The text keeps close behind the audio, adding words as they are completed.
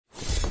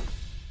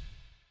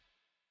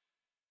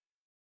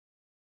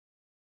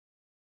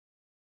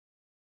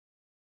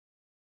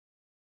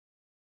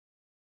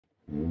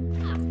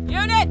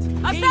Unit,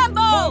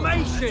 assemble!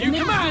 The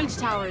middle siege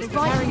tower is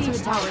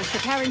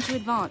preparing to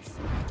advance.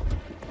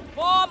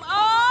 Form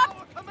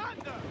up!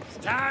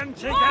 Stand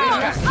The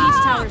together! left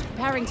siege tower is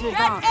preparing to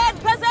advance. Get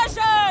in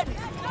position!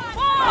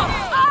 Form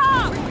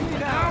up!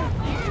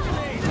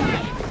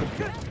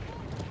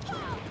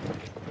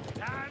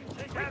 Stand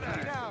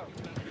together!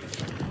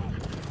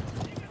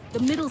 The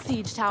middle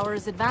siege tower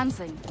is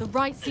advancing. The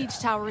right siege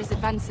tower is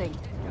advancing.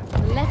 The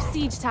left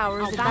siege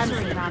tower is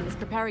advancing and is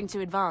preparing to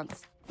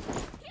advance.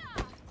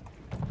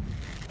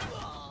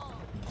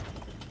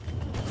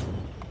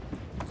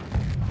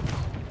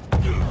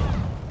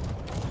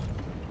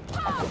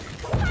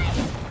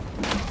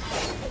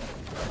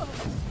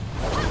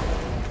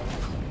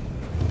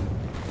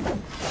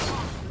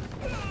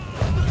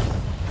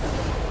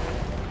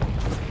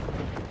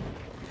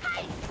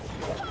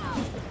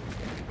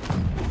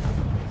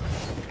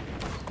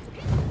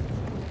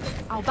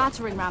 Our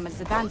battering ram is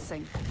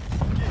advancing.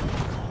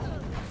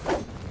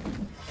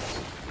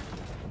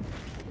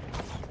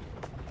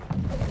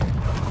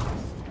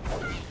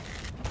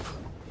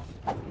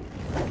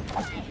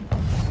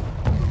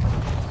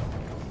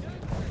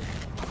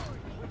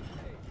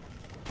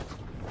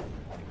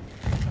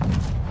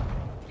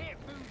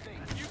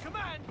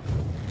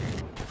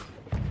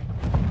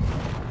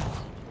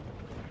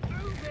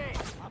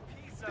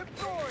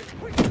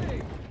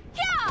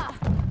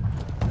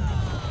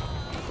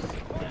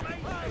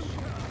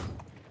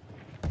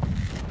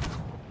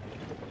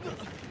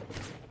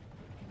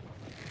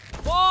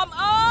 Form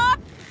up!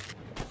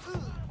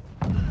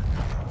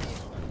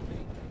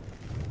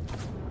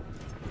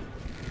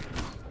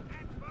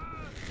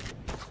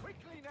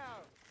 Quickly now!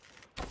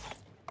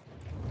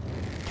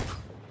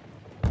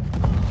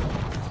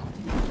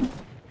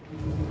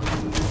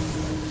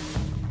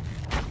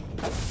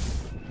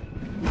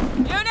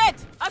 Unit,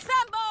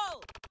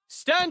 assemble!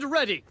 Stand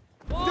ready!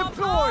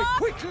 Deploy!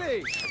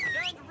 Quickly!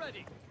 Stand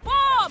ready!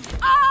 Form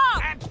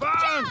up!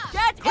 Advance!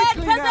 Get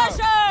Quickly in now.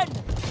 position!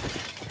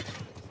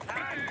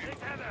 Stand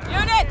together!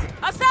 Unit,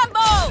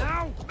 assemble!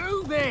 Now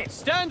move it!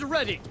 Stand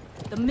ready!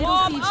 The middle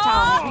siege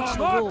tower has reached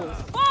the walls.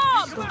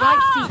 Form The right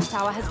up! siege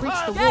tower has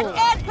reached the Get walls.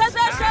 in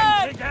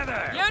position!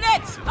 Together!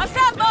 Unit,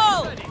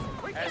 assemble!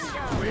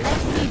 The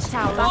left siege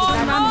tower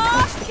battering ram has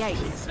reached the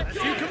gates.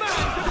 You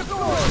command!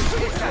 Deploy!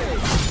 Quickly!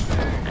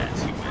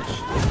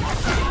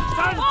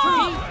 Stand to!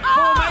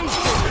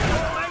 Formation!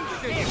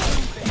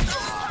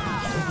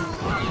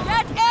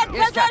 Get in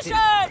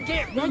position!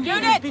 Your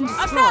unit has Unit, been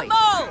destroyed.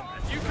 assemble!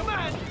 You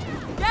command!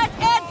 Get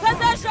in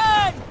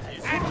position!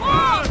 Form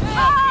up!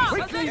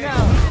 Quickly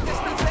now!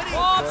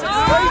 Form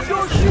up! Raise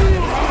your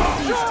shield! The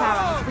siege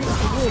tower has reached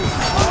the walls.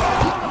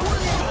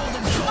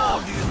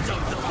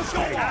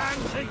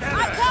 Stand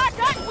together! Attack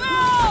at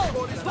will!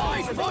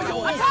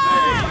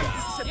 Attack!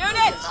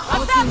 Unit,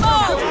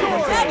 assemble!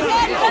 Get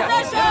in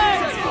position!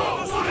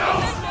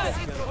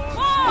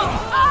 Form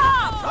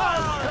up!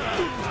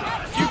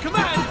 You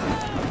command!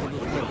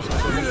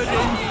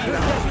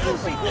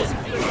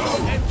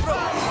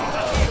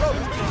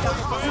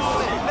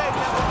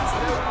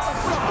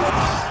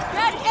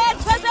 Get in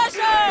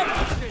position!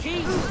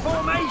 Keep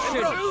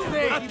formation! Move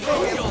it!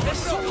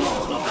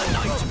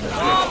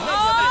 Form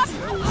up!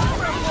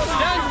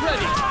 Stand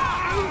ready!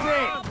 Move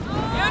it!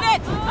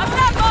 Unit,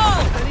 assemble!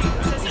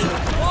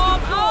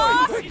 Form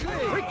up!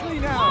 Quickly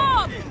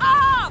now! Form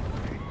up!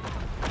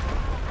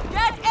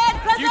 Get in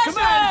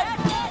position!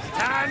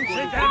 Stand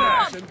together!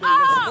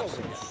 Up!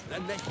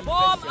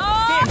 Form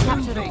up!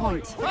 Capture the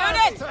point.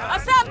 Unit,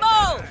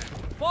 assemble!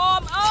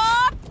 Form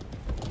up!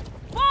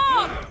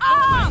 Form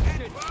up!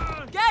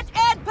 Get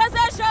in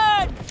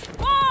position!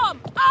 Form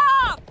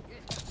up!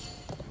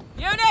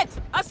 Unit,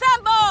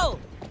 assemble!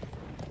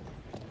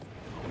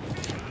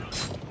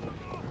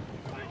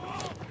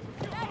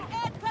 Get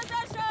in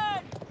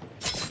position!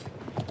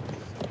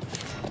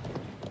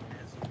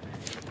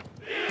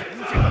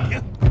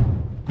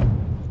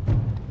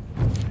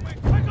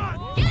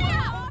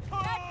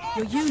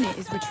 Your unit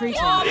is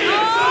retreating. Form up!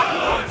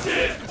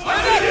 Unit,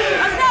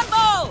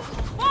 assemble!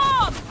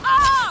 Form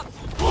up!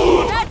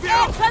 Get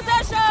in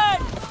position!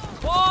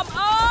 Form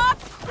up!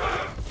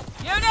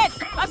 Unit,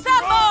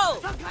 assemble!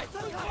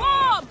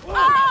 Form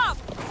up!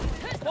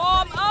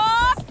 Form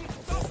up!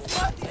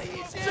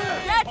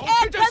 Get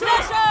in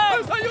position!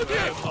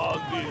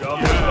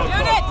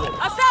 Unit,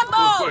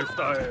 assemble!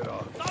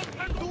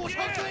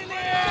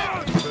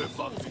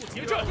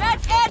 Get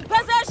in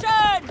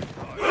position!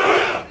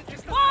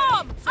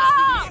 Form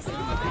up!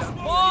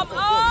 Form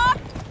up!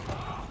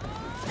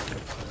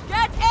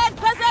 Get in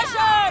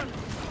position!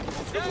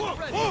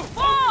 Form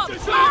up!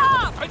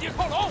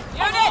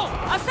 Unit,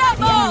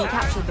 assemble! The enemy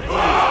captured the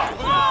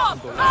point. Form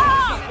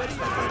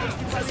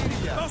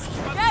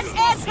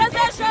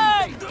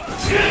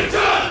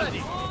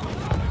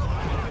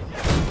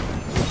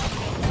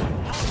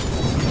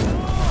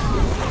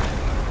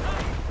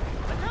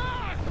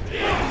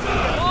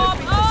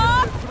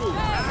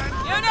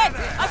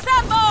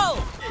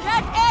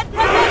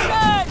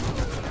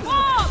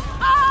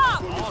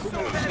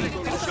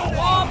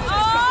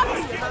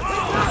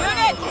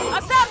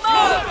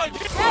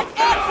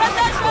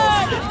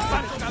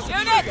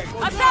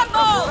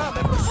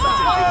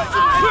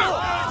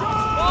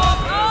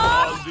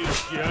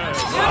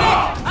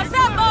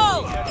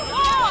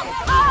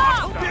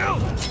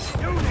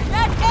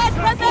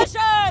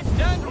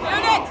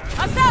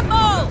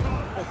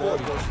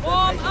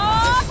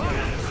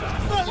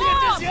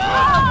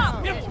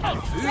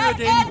Get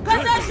in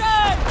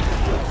position!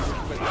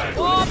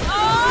 Form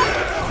up!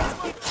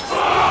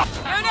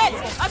 Units,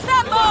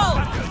 assemble!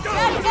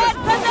 Get in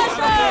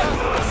position!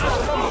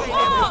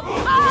 Form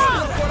up!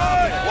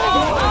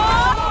 Form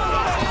up!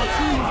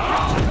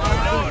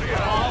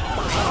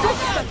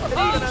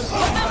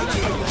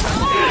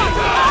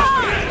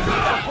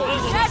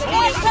 Get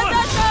in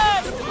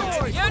position!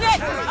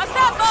 Units,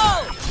 assemble!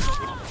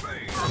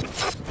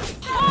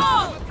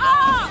 Form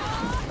up!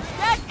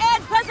 Get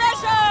in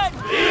position!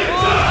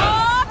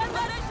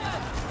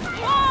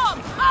 Form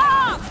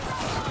up!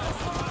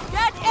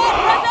 Get in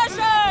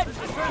position!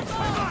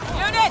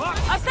 Units,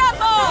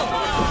 assemble!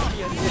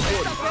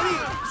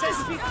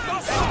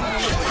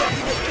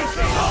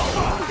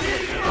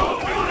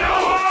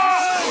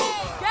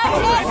 Get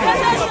in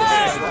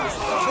position!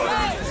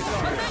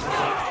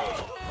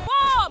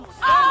 Form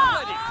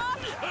up!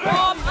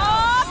 Form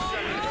up!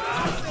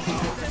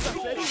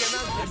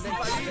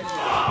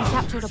 We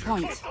captured a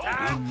point.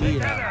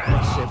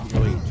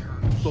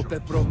 Το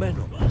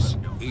πεπρωμένο μας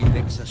είναι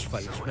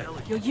εξασφαλισμένο.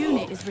 Your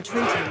unit is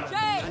retreating.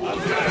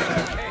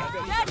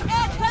 Get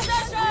in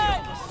position!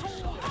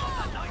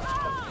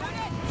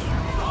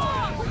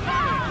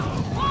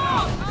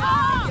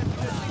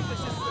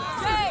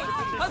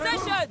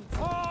 Position!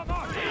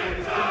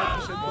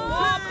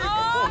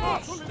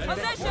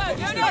 Position!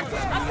 Unit!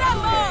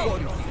 Assemble!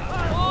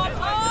 Form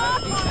up!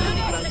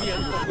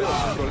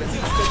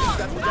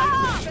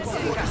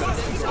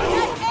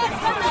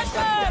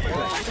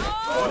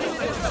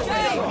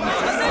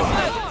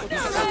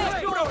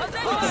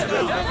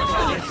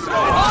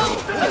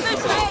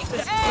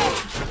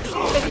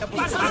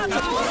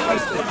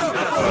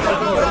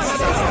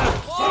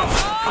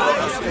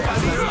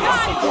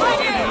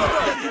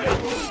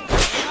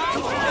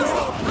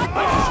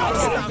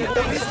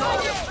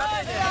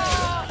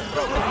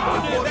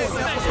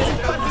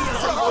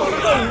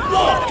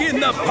 Walk in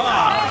the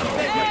park!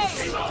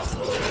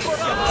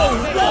 Oh,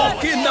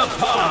 walk in the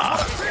park!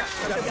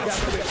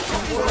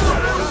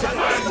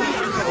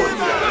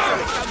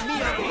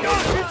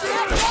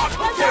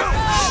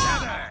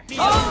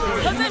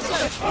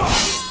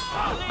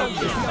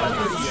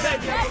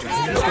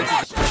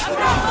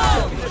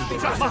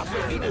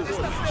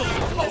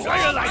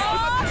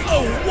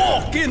 Oh,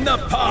 walk in the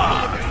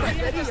park!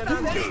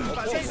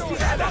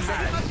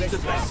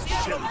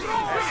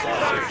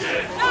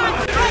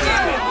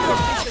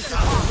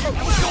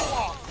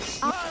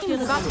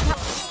 You're about to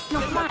capture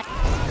your flag.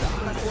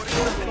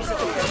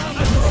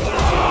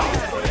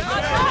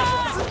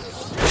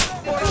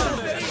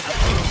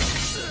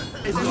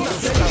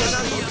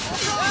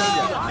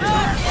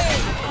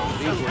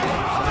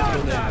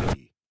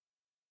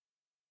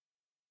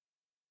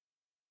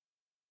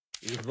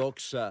 Η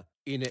δόξα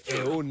είναι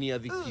αιώνια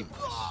δική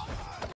μας.